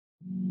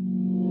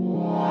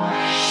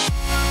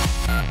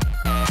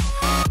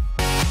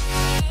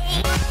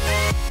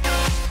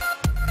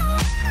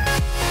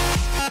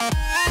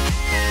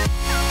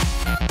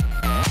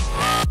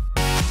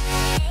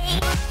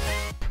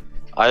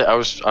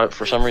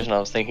For some reason I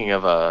was thinking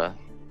of the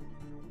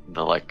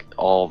like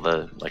all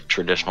the like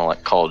traditional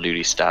like Call of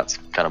Duty stats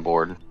kind of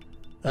board.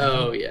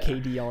 Oh yeah.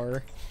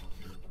 KDR.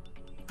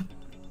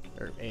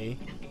 Or A.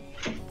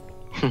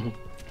 Or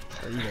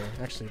either.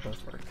 Actually,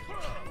 both work.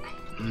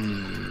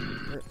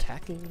 We're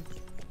attacking.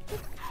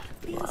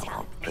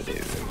 Wow, to do.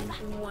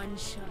 One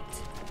shot,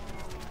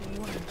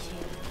 one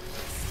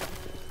kill.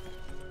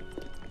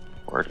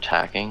 We're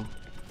attacking.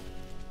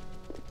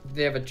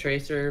 They have a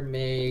tracer,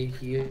 May,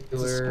 It's a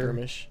healer.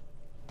 skirmish.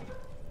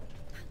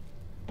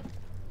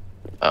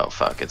 Oh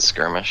fuck, it's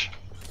skirmish.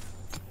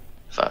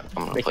 Fuck,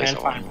 I'm gonna They play can't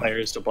find someone.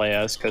 players to play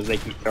us because they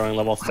keep throwing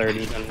level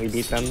 30 and we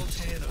beat them.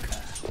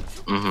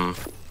 Mm-hmm.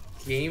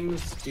 Game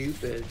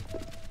stupid.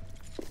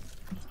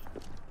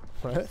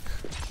 What?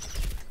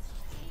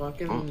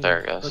 Fucking Oh, there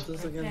it goes. puts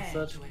us against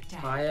such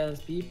high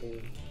ass people.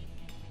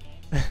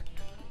 I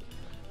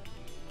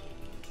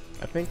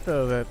think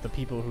though that the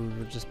people who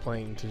were just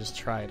playing to just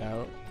try it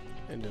out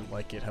and didn't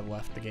like it have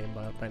left the game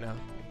by now.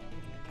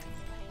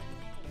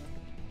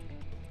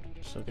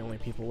 So the only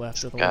people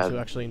left are the ones who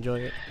actually enjoy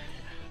it.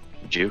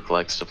 Juke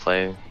likes to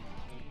play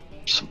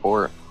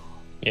support.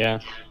 Yeah,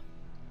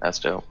 That's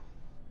dope.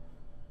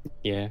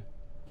 yeah.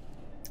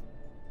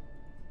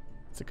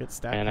 It's a good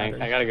stat And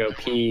pattern. I gotta go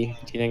pee.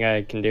 Do you think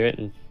I can do it?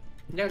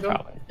 Yeah, go.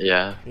 Probably.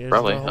 Yeah, Here's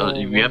probably. the whole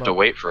You have to warm-up.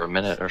 wait for a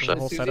minute or The so.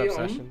 whole Susie setup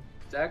on? session.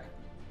 Zach?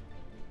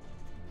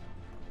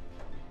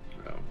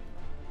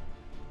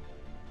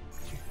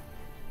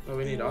 Oh,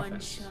 we need One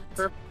offense. shot.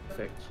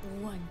 Perfect.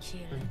 One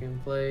kill. I can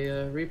play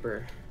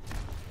Reaper.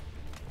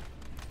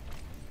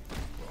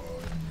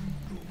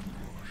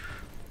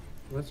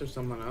 Unless there's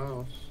someone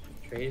else.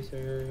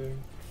 Tracer,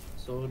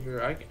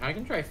 Soldier. I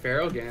can try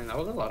Pharaoh again. That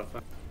was a lot of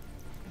fun.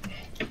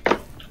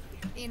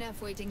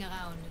 Enough waiting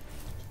around.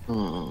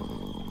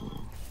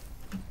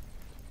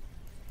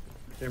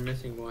 They're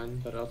missing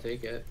one, but I'll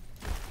take it.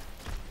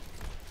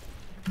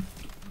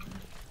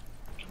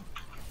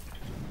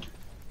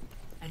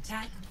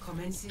 Attack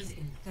commences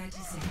in 30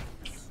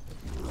 seconds.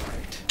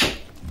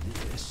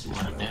 Come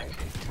on, Nick.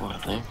 Come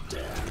on, Nick.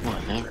 Come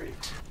on, Nick.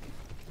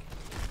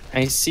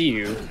 I see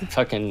you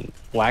fucking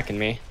whacking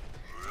me.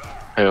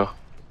 Who?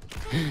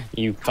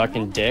 You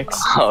fucking dicks.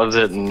 Oh, is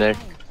it Nick?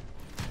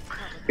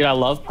 Dude, I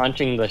love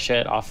punching the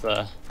shit off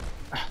the...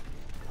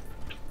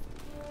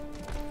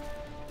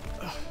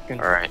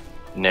 Alright,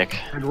 Nick.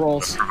 Good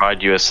rolls.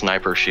 Provide you a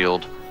sniper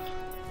shield.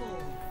 4,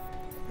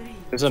 3,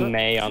 There's a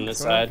May on this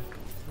side.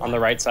 On the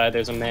right side,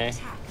 there's a May.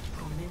 attack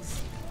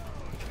commencing.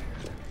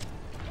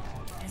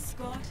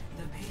 Escort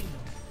the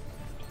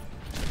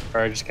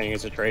payload. Or just kidding,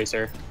 it's a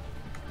Tracer.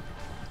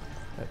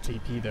 That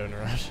TP though,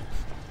 Narash.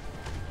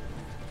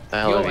 The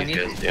hell Yo, are I these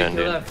need to guys kill doing,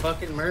 dude? that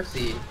fucking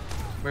Mercy.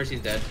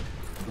 Mercy's dead.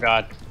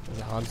 God. There's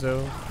a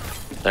Hanzo.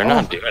 They're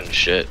not doing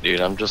shit, dude.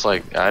 I'm just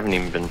like, I haven't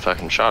even been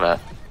fucking shot at.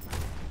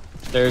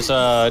 There's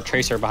a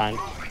Tracer behind.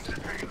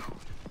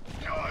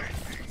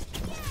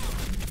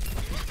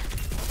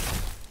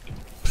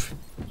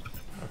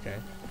 Okay.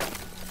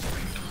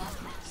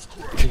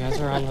 You guys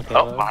are on the Oh,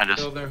 payload. behind us.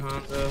 Kill their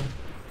Hanzo.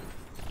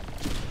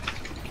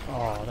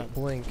 Oh, that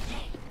blink.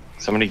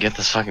 Somebody get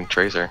this fucking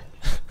tracer.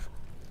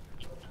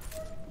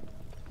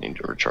 Need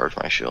to recharge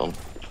my shield.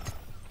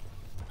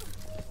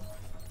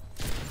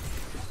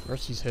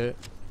 Mercy's hit.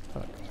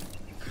 Fuck.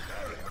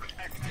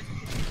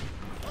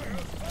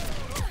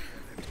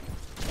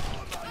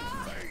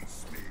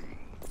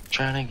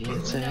 Trying to get No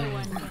one saved.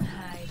 can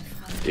hide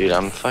from Dude,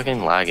 I'm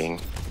fucking lagging.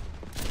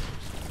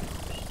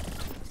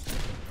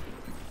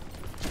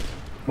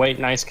 Wait,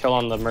 nice kill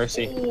on the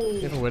Mercy.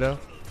 You have a Widow?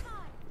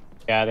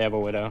 Yeah, they have a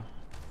Widow.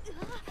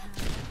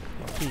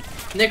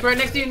 Nick right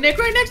next to you! Nick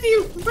right next to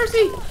you!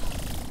 Mercy!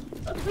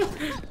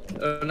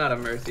 Oh, not a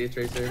Mercy, a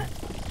Tracer.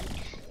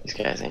 These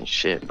guys ain't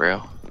shit,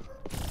 bro.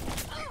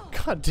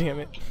 God damn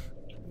it.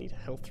 I need a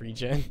health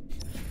regen.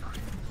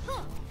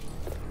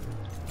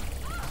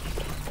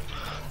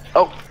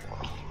 Oh!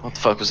 What the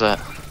fuck was that?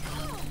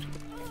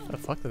 How the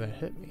fuck did that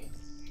hit me?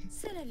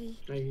 C'est la vie.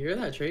 I hear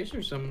that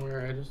Tracer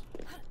somewhere. I just.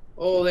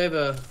 Oh, they have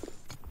a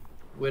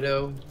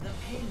Widow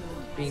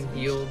being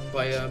healed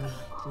by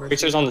Mercy.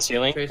 Tracer's on the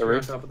ceiling, the Tracer on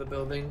roof. top of the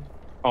building.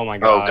 Oh my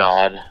god. Oh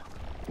god.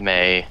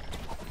 May.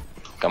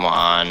 Come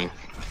on.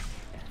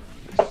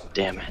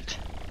 Damn it.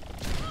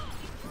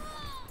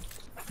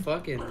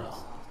 Fucking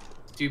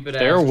stupid ass.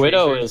 Their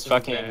Widow Tracer is so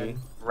fucking bad.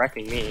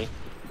 wrecking me.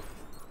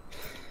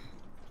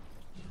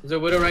 There's a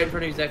Widow right in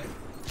front of you, Zach.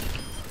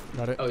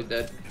 Got it. Oh, he's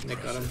dead.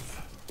 Nick got him.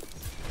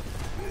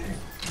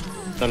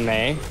 The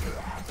May.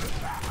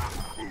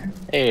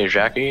 Hey,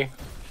 Jackie.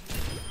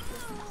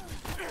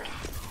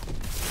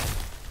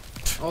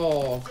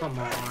 Oh, come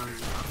on.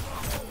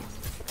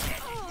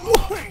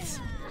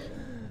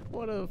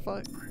 What the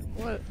fuck?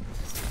 What?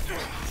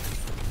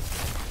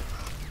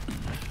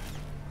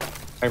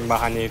 Right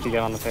behind you if you get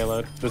on the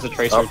payload. There's a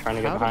Tracer Oh. trying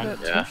to get How behind. did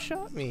that Yeah.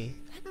 two-shot me?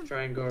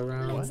 Try and go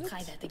around. Let's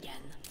try that again.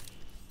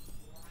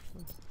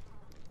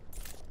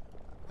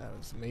 That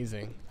was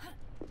amazing.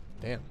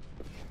 Damn.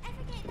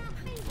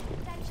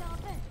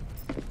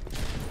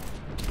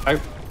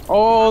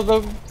 Oh,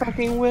 the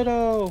fucking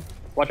widow!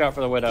 Watch out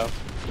for the widow.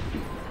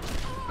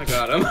 I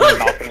got him.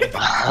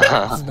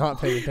 He's not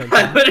paying I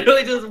attention.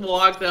 literally just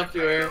walked up to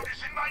her.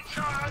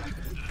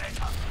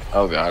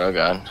 Oh god, oh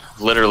god.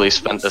 Literally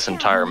spent this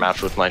entire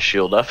match with my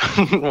shield up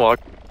and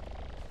walked.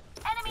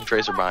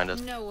 Tracer behind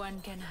us. No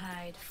one can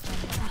hide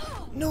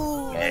from me.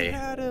 No, Hey. I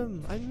had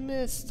him. I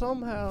missed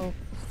somehow.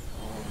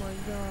 Oh my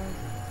god.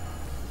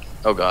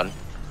 Oh god.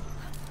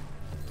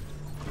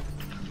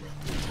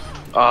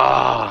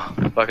 Ah,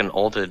 fucking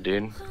ulted,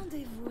 dude.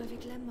 Rendezvous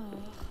avec la mort.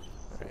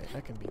 Alright, I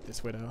can beat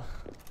this widow.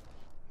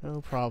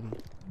 No problem.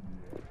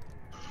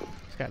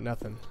 He's got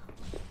nothing.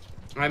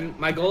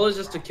 My goal is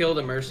just to kill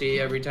the Mercy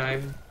every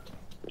time.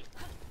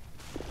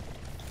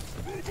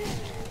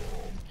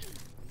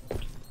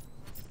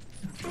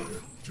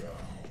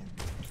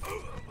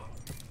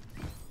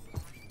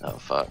 Oh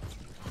fuck.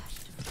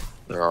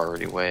 They're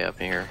already way up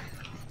here.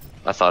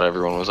 I thought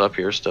everyone was up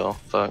here still.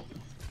 Fuck.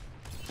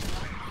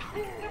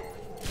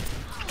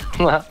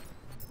 That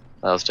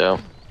was dope.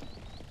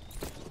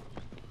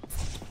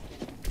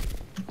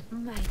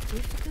 My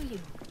gift to you.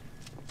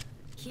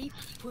 Keep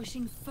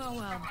pushing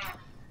forward.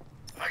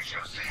 I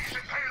shall seize the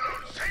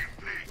payload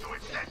safely to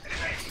its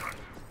destination.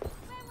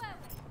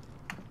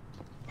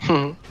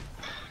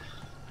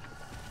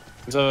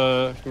 There's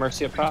a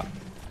Mercy up top.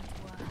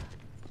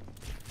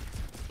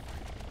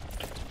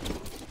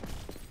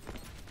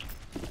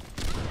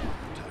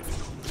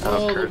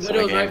 Oh, the Kurt's in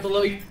Widow's the right game.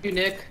 below you,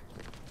 Nick.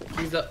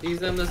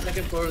 He's on the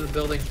second floor of the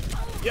building.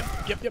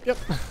 Yep.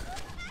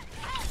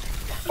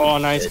 Oh,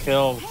 nice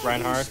kill,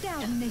 Reinhardt.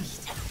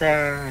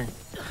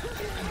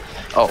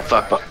 Oh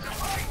fuck.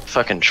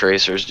 Fucking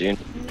tracers, dude.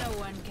 No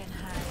one can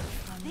hide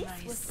from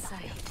my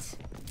sight.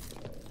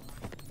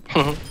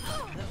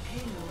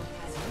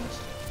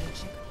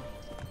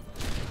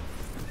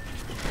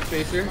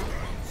 Tracer.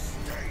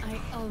 I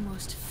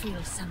almost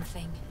feel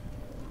something.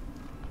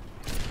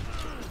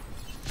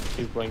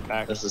 He's blinked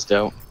back. This is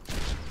dope.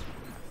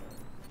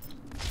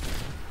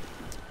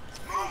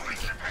 Moving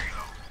the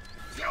payload.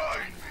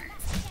 Join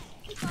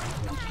me.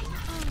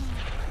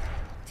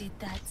 Did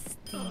that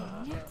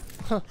sting?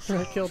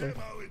 I killed him.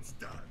 How it's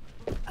done.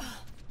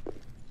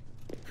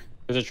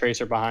 There's a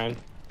tracer behind.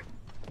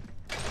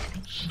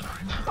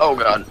 Oh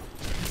god.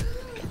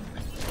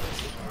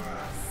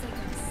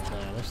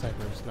 Nah, their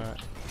sniper's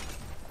not.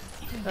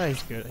 Oh,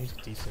 he's good. He's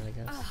decent, I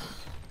guess.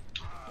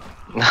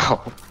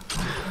 No.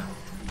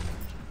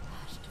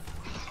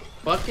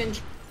 Fucking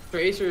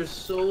Tracer is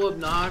so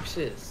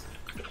obnoxious.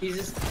 He's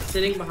just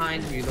sitting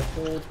behind you the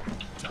whole.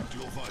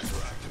 Tactical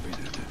visor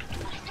activated.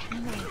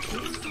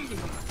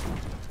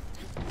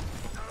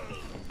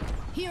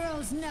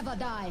 Heroes never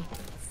die.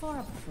 For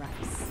a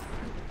price.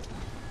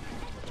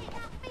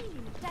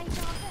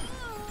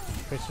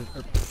 Tracer,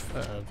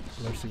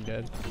 Mercy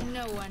dead.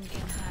 No one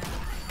can hide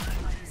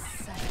from my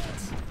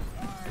sight.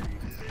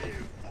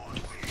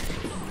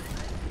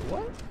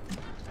 What?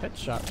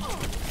 Headshot.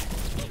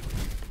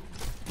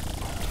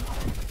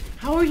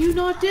 How are you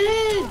not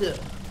dead?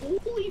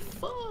 Holy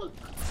fuck!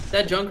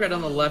 That Junkrat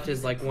on the left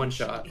is like one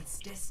shot. Its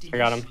I destination.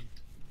 got him.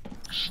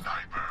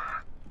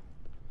 Sniper.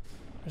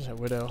 There's that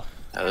widow.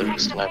 Yeah,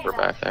 there's a sniper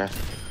back there.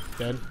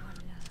 Dead.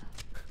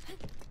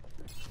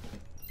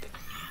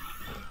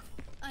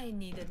 I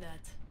needed that.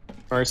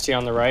 Mercy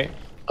on the right.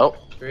 Oh,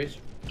 Tracer.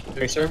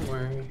 Tracer.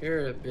 Somewhere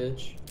here,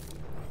 bitch.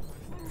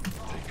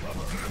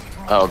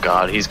 oh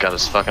god, he's got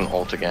his fucking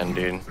ult again,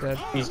 dude. Dead.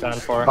 He's done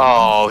for.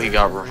 Oh, he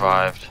got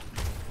revived.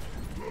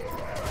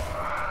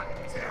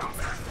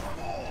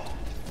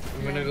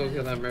 I'm gonna go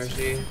kill that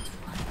Mercy.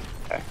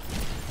 Okay.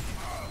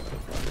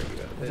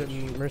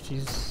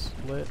 Mercy's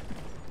lit.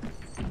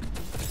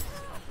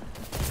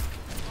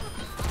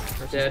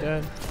 Mercy's Dead.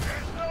 dead.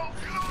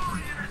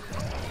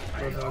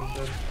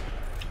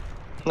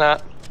 Nah.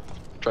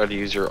 Try to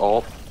use your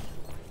ult.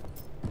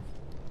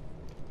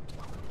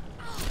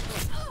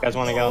 You guys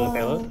want to get on the Oh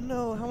payload?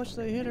 no, how much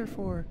did I hit her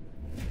for?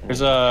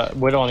 There's a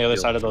widow on the other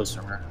side of those. Is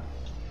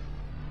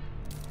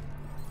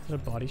it a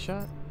body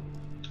shot?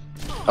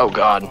 Oh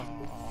god.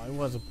 Oh, it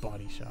was a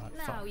body shot.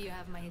 Now Fuck. you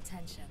have my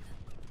attention.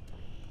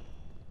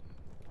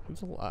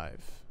 Who's alive?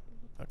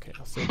 Okay,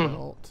 I'll save my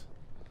ult.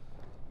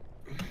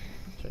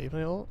 Should I use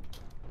my ult?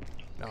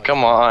 No,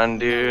 Come on,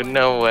 dude.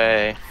 No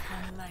way.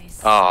 From my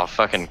Oh,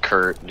 fucking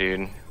Kurt,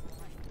 dude.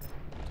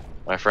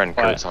 My friend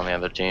What? Kurt's on the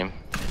other team.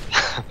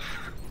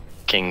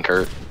 King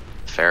Kurt.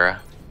 Farah.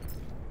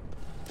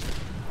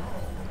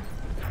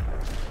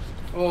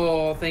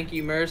 Oh, thank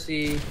you,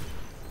 Mercy.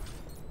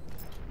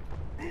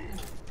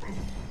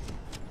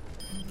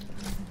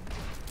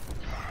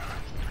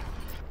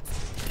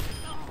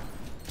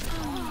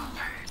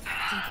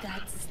 Did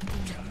that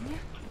sting?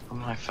 Oh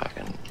my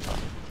fucking.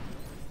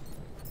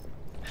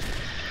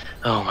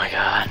 Oh my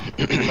god.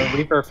 The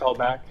Reaper fell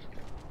back.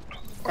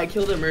 I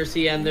killed a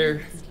Mercy and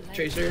their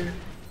Tracer.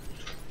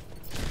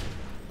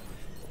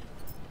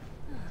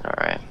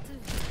 Alright.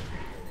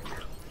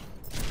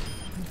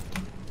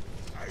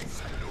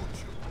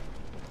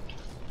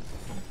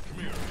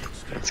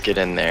 Let's get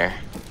in there.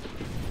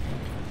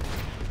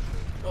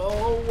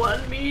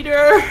 1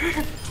 meter.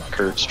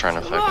 Kurt's trying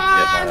to fucking get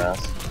my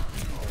ass.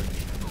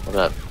 What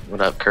up?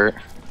 What up, Kurt?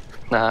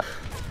 Nah.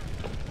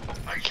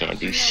 Can't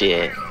do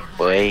shit,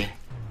 boy.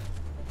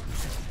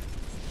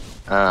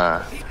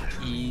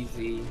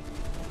 Easy.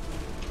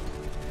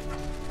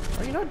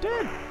 Are you not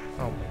dead?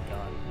 Oh my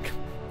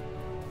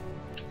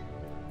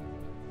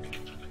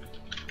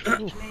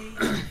god. Play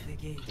of the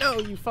game. No,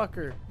 you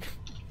fucker.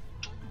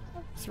 I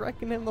was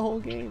wrecking him the whole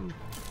game.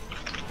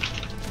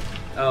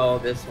 Oh,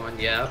 this one,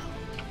 yeah.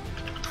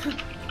 Good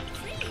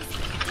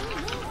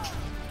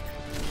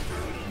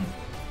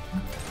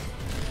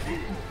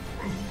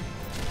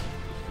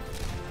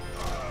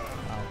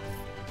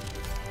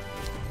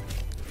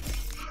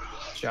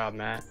job,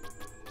 Matt.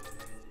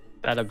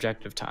 That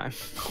objective time.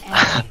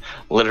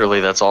 Literally,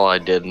 that's all I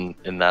did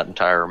in that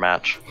entire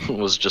match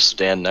was just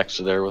stand next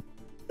to there with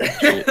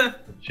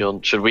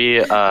shield. Should we?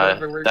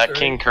 Whatever works That for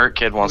King you. Kurt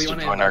kid wants we to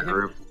wanna join our invite him?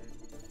 group.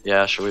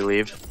 Yeah, should we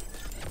leave?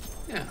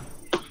 Yeah.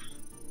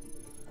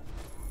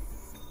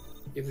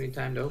 Give me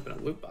time to open a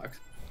loot box.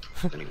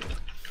 Anyway.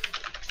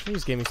 He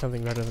just gave me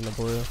something better than the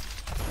blue.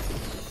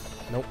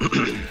 Nope.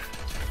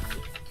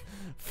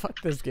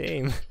 Fuck this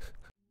game.